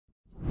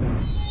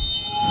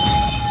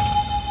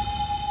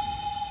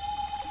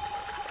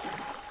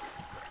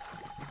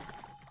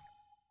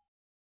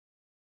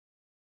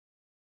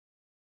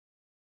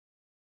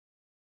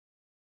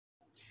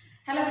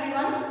Hello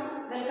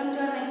everyone, welcome to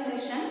our next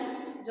session,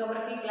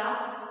 Geography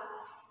class,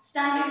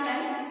 Standard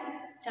 10th,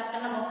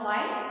 chapter number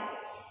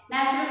 5,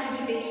 Natural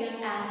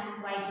Vegetation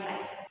and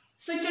Wildlife.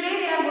 So today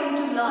we are going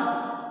to learn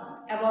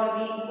about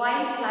the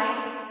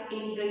wildlife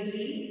in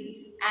Brazil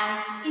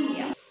and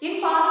India.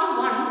 In part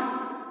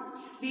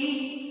 1,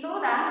 we saw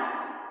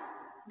that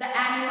the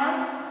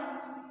animals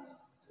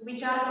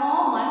which are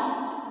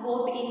common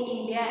both in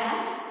India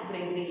and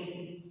Brazil.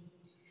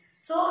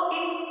 So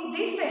in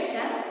this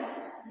session,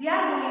 we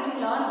are going to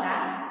learn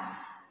that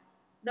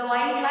the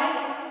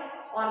wildlife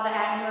or the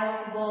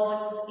animals,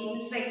 birds,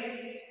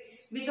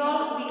 insects, which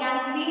all we can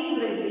see in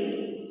Brazil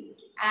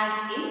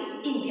and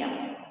in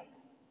India.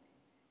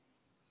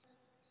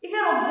 If you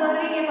are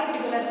observing a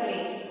particular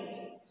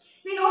place,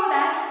 we know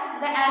that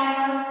the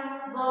animals,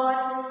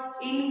 birds,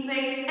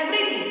 insects,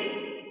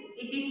 everything,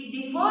 it is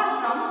differed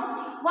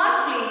from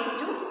one place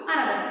to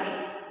another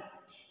place.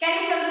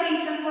 Can you tell the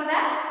reason for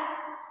that?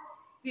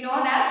 We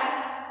know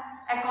that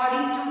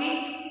according to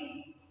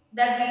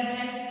the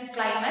region's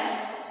climate,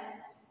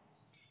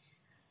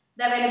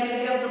 the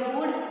availability of the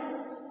food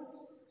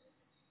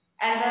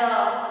and the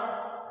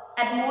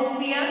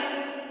atmosphere,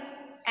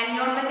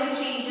 environmental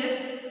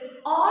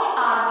changes, all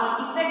are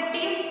the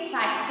effective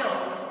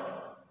factors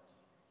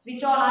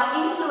which all are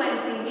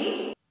influencing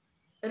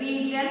the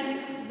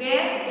regions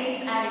where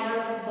these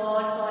animals,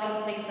 birds or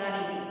insects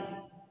are living.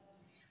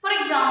 For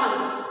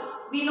example,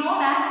 we know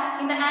that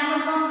in the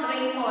Amazon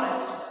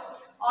rainforest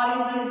or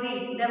in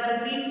Brazil, the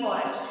evergreen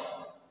forest,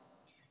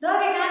 there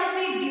we can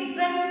see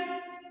different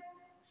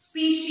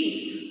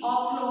species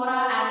of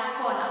flora and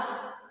fauna.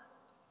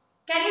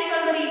 Can you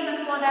tell the reason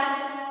for that?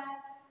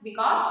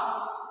 Because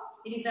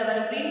it is a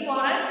evergreen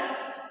forest,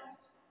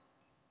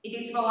 it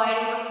is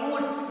providing the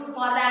food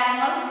for the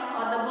animals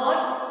or the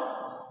birds,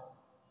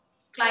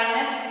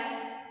 climate,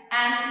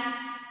 and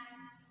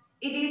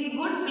it is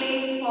good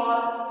place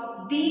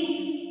for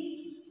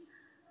these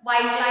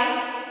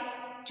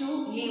wildlife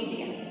to live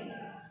there.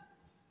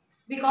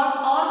 Because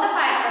all the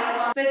factors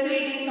or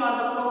facilities or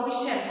the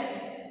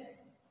provisions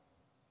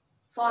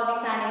for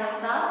these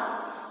animals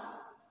are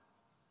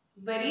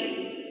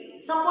very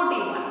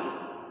supportive one.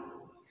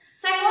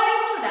 So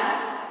according to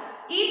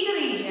that, each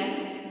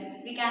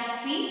regions we can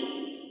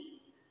see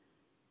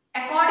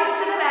according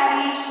to the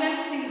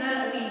variations in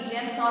the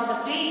regions or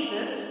the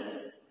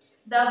places,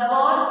 the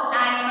birds,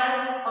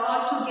 animals are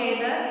all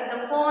together,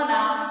 the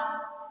fauna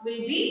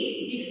will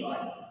be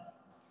different.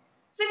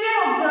 So if you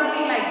are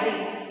observing like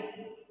this,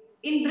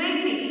 in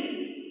Brazil,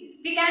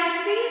 we can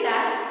see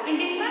that in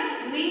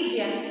different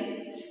regions,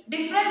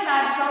 different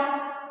types of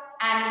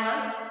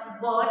animals,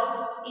 birds,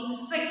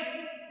 insects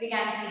we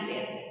can see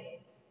there.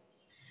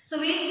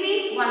 So we will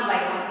see one by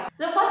one.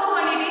 The first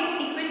one, it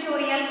is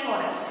equatorial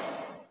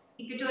forest.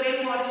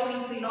 Equatorial forest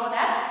means we know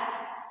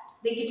that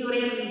the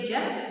equatorial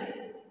region.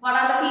 What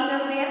are the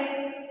features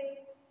there?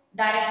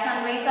 Direct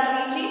sun rays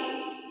are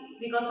reaching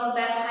because of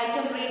that high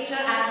temperature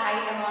and high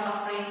amount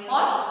of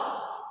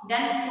rainfall.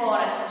 Dense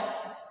forest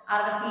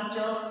are the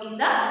features in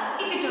the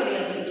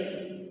equatorial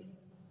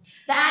regions.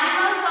 The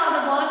animals or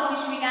the birds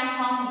which we can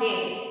find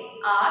there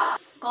are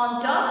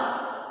contours,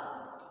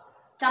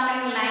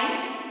 tumbling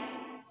line,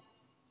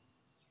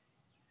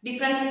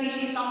 different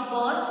species of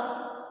birds,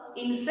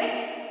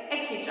 insects,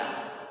 etc.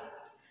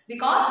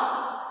 Because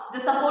the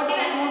supportive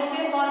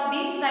atmosphere for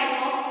this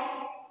type of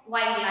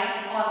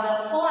wildlife or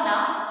the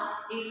fauna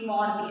is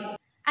more there.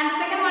 And the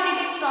second one,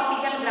 it is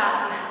tropical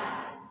grassland.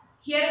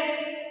 Here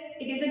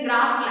it is a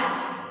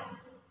grassland.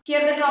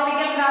 Here the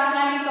tropical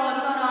grassland is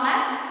also known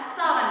as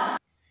savanna.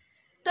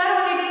 Third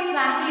one, it is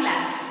swampy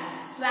land.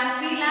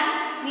 Swampy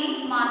land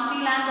means marshy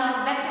land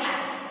or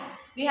wetland.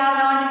 We have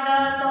learned in the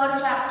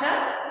third chapter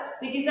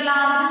which is the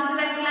largest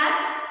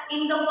wetland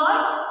in the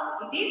world.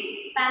 It is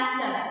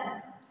Pantanal.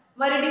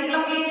 Where it is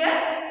located?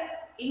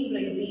 In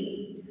Brazil.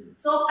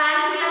 So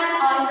Pantanal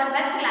or in the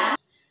wetland,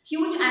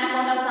 huge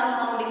anacondas are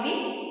found in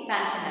the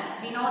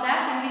Pantanal. We know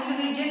that in which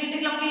region it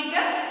is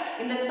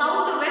located? In the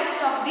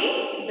southwest of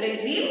the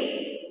Brazil,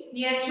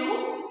 near to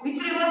which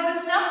river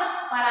system?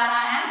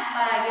 Parana and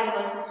Paraguay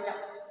river system.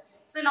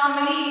 So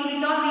normally in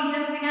which all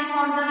regions we can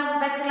find the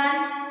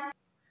wetlands?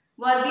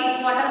 Where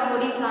the water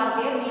bodies are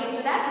there, near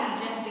to that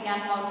regions we can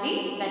find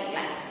the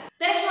wetlands.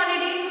 The next one,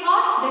 it is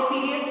hot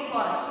deciduous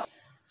forest.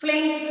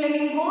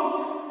 Flamingos,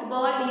 the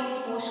bird is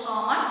most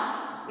common.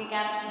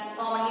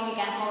 Commonly we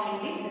can find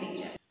in this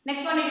region.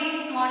 Next one, it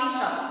is thorny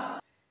shrubs.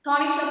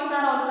 Thorny shrubs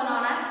are also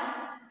known as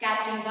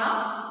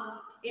caatinga.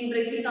 In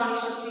Brazil, thorny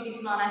shrubs it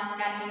is known as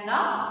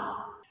caatinga.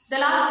 The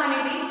last one,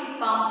 it is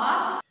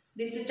pampas.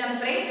 This is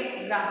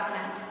temperate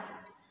grassland.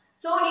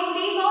 So in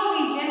these all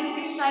regions,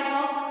 which type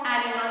of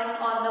animals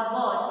or the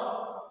birds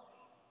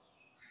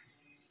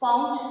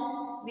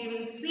found, we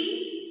will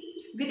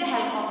see with the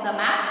help of the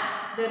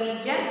map, the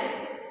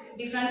regions,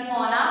 different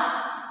faunas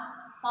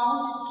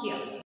found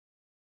here.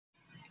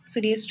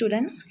 So dear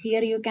students,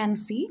 here you can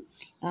see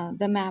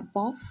the map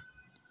of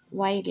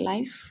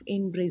wildlife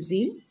in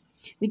Brazil,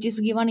 which is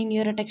given in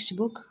your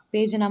textbook,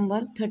 page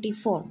number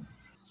 34.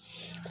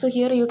 So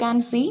here you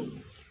can see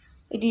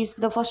It is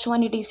the first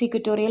one, it is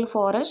equatorial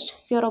forest.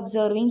 If you are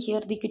observing here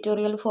the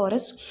equatorial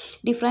forest,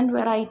 different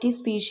variety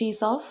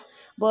species of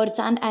birds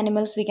and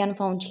animals we can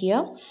found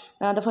here.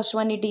 The first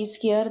one, it is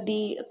here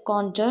the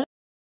condor,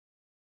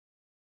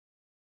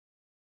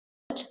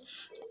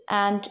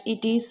 and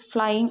it is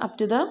flying up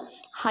to the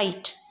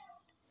height,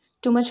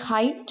 too much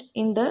height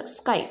in the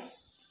sky.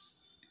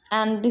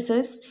 And this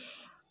is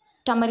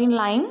tamarin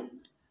lion,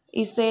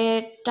 is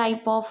a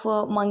type of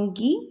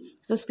monkey.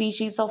 It's a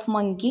species of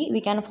monkey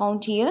we can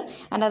found here,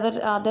 and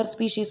other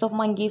species of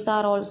monkeys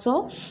are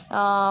also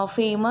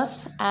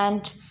famous,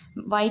 and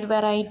wide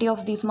variety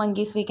of these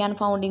monkeys we can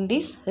found in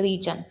this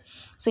region.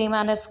 Same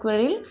as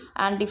squirrel,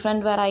 and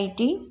different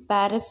variety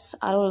parrots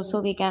are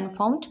also we can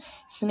found.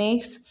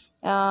 Snakes,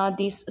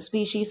 these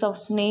species of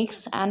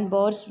snakes and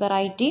birds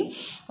variety,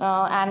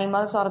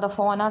 animals or the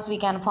faunas we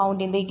can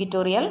found in the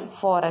equatorial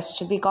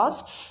forest,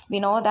 because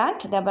we know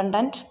that the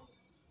abundant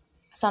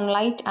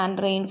sunlight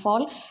and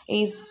rainfall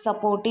is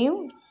supportive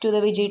to the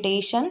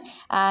vegetation,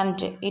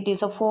 and it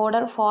is a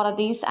fodder for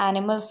these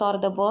animals or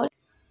the birds.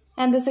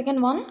 And the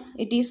second one,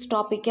 it is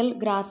tropical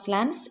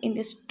grasslands. In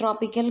this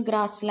tropical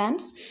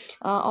grasslands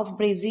of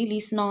Brazil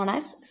is known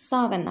as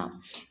savanna.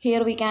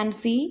 Here we can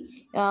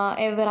see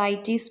a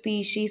variety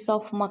species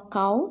of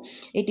macaw.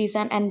 It is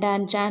an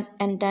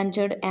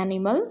endangered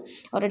animal,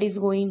 or it is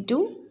going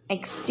to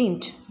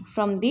extinct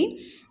from the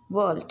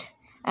world.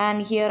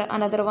 And here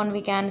another one, we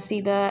can see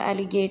the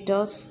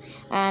alligators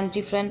and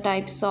different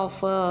types of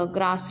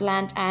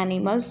grassland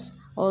animals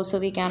also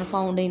we can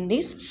found in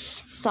this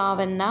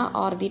savanna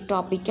or the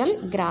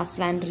tropical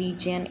grassland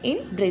region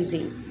in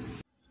Brazil.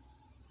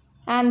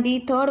 And the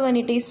third one,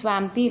 it is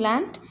swampy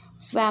land.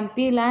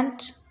 Swampy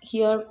land,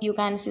 here you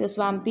can see the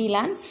swampy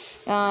land.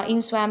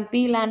 In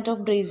swampy land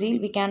of Brazil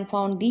we can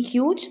found the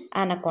huge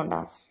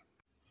anacondas.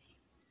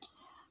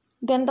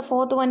 Then the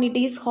fourth one, it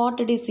is hot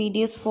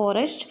deciduous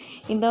forest.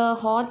 In the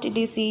hot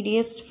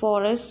deciduous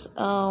forest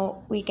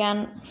we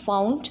can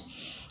found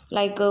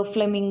like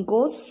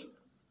flamingos,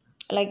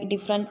 like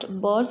different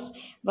birds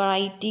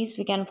varieties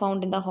we can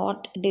found in the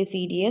hot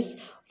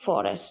deciduous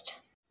forest.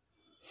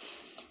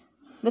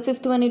 The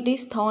fifth one, it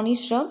is thorny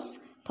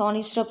shrubs.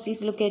 Thorny shrubs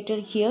is located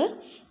here,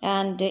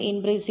 and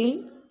in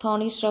Brazil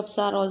thorny shrubs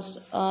are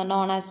also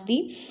known as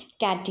the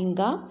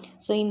caatinga.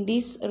 So in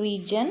this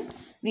region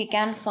we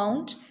can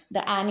found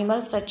the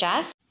animals such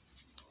as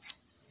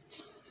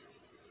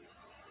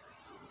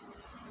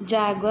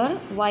jaguar,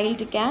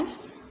 wild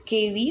cats,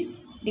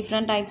 cavies,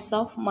 different types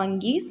of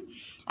monkeys,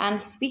 and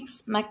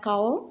sphinx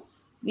macaw,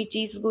 which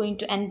is going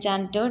to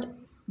enchanted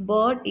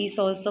bird, is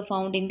also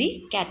found in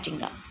the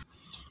caatinga.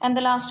 And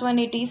the last one,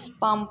 it is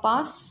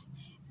pampas.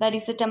 That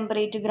is a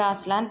temperate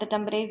grassland. The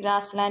temperate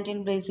grassland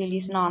in Brazil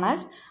is known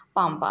as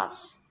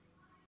pampas.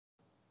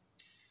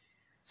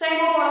 So I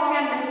hope all of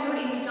you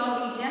understood in which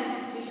all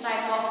regions this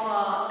type of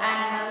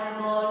animals,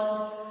 birds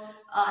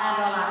and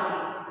all are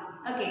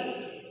there.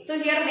 Okay. So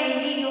here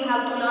mainly you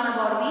have to learn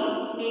about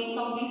the names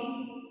of this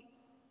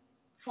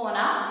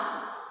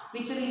fauna,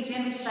 which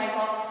region, which type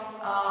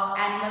of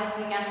animals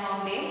we can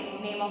found there,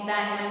 name of the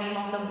animal, name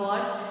of the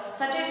bird.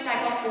 Such a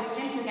type of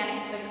questions you can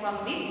expect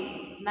from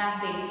this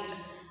map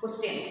based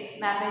questions.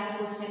 Map based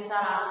questions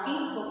are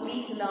asking, so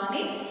please learn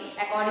it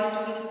according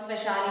to its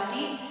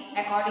specialities,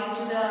 according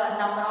to the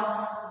number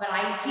of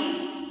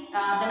varieties.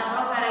 The number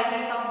of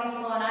varieties of this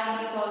fauna,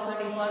 it is also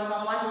different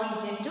from one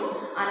region to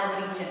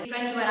another region.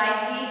 Different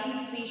varieties,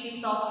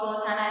 species of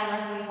birds and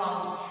animals we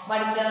found.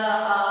 But in the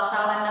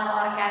savanna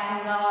or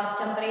caatinga or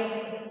temperate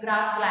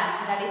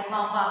grassland, that is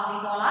pampas,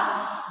 these all are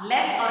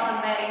less, or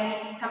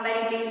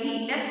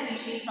comparatively less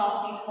species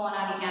of this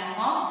fauna we can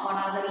found. What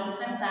are the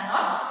reasons and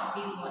all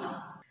this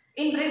fauna?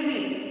 In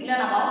Brazil,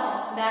 learn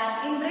about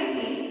that in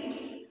Brazil,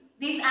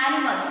 these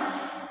animals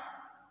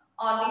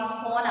or this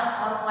fauna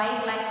or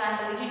wildlife and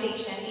the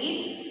vegetation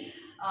is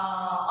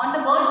on the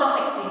verge of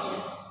extinction.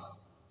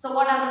 So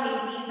what are the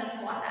main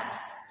reasons for that?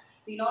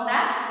 We know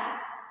that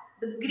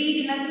the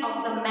greediness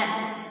of the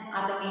men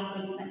are the main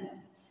reason.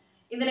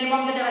 In the name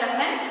of the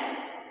developments,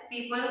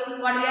 people,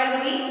 what we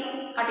are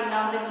doing? Cutting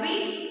down the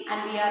trees,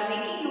 and we are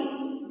making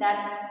use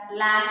that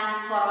land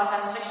for our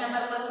construction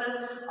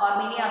purposes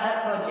or many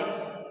other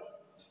projects.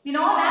 We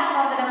know that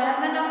for the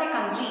development of a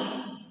country,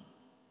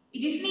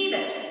 it is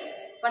needed.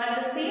 But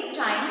at the same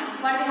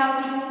time, what we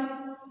have to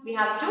do? We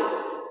have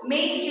to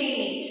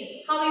maintain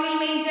it. How we will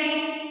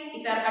maintain?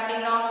 If we are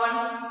cutting down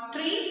one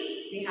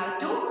tree, we have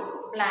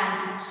to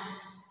plant it.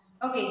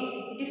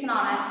 Okay, it is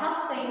known as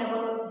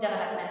sustainable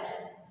development.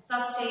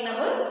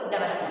 Sustainable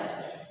development.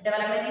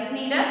 Development is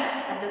needed.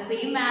 At the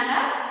same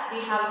manner,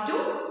 we have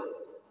to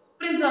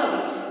preserve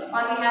it,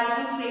 or we have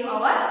to save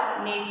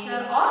our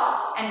nature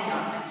or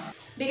environment.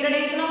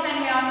 Degradation of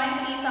environment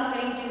is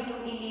occurring due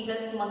to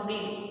illegal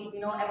smuggling.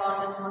 You know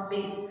about the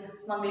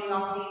smuggling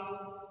of these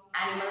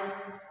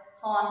animals,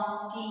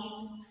 horn,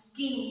 teeth,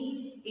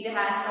 skin. It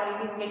has,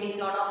 or it is getting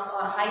a lot of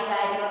or high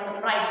value of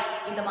the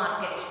price in the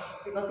market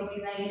because it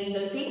is an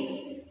illegal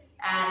thing,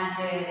 and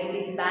it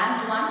is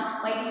banned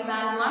one. Why it is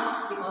banned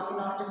one? Because in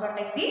order to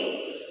protect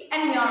the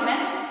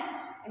environment,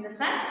 In the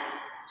sense,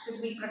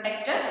 should be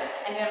protected,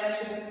 environment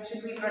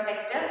should be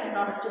protected in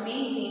order to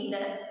maintain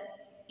the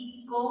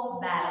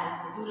eco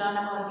balance. You learn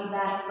about the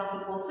balance of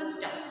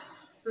ecosystem.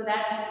 So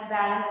that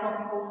balance of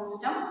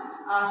ecosystem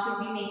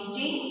should be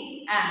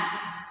maintained, and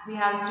we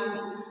have to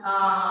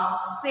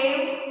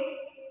save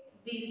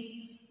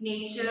this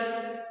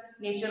nature.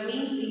 Nature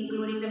means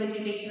including the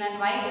vegetation and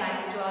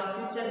wildlife to our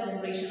future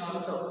generation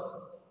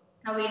also.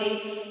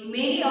 Nowadays,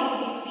 many of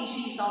these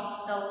species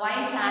of the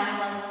wild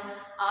animals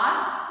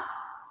are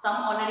some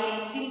already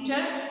extincted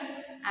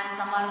and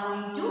some are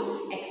going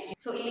to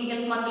extinct. So,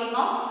 illegal smuggling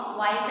of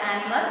wild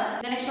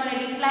animals. The next one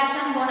it is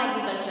slash and burn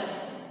agriculture.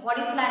 What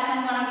is slash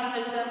and burn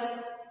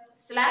agriculture?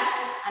 Slash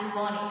and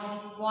burn it.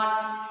 What?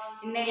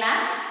 In a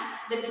land,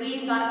 the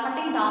trees are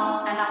cutting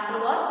down and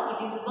afterwards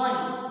it is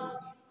burning.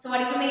 So,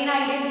 what is the main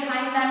idea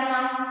behind that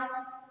one?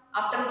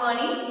 After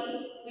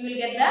burning, we will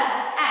get the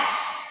ash.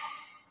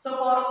 So,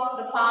 for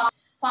the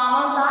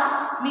farmers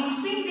are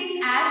mixing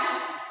this ash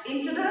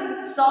into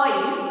the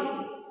soil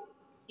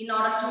in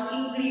order to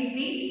increase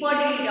the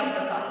fertility of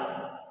the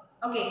soil.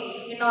 Okay,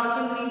 in order to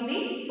increase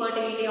the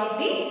fertility of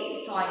the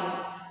soil,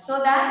 so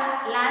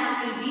that land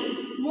will be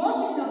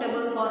most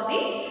suitable for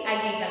the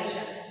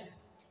agriculture.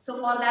 So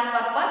for that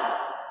purpose,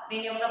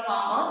 many of the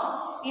farmers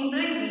in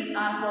Brazil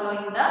are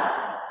following the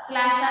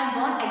slash and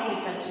burn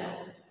agriculture.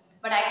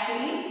 But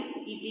actually,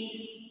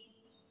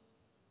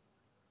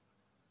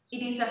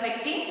 it is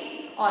affecting,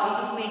 or it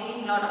is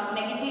making a lot of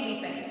negative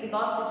effects,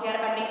 because if we are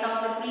cutting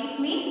down the trees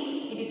means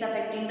it is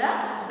affecting the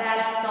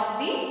balance of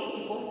the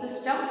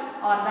ecosystem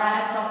or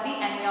balance of the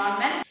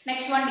environment.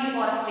 Next one,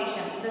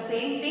 deforestation. The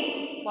same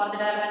thing, for the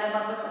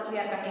developmental purposes we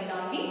are cutting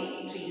down the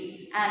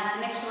trees.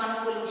 And next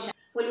one, pollution.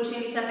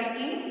 Pollution is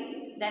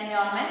affecting the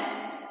environment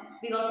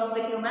because of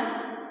the human,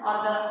 or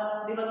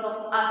because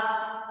of us,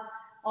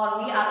 or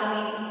we are the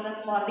main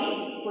reasons for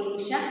the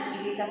pollutions.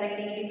 It is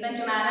affecting in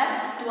different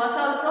manner to us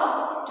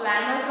also, to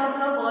animals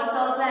also, birds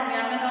also,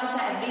 environment also,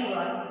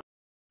 everywhere.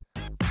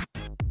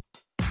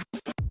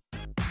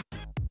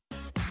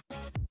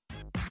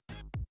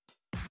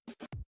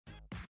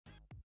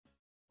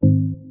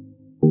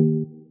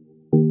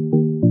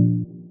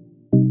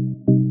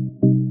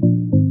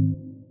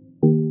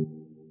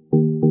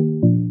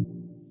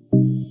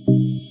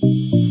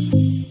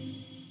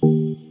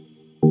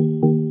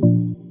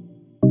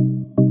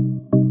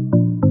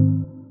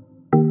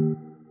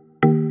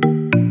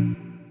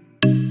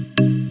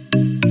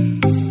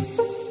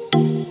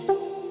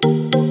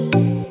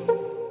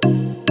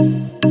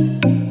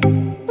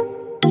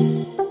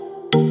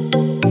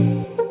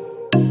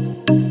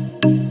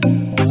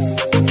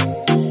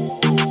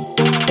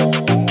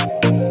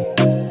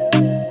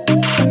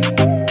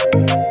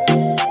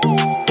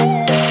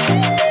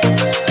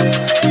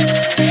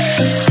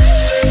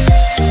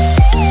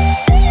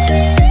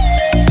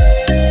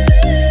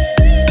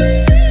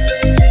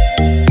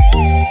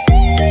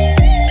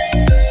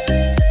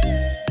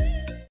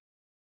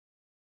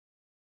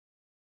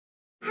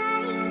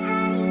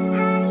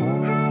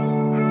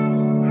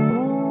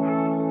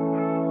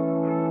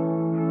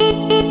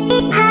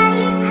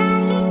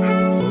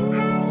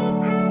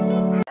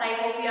 I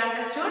hope you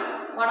understood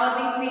what all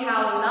things we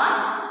have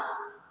learnt.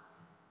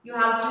 You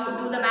have to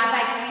do the map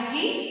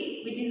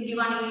activity which is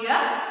given in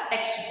your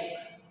textbook.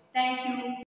 Thank you.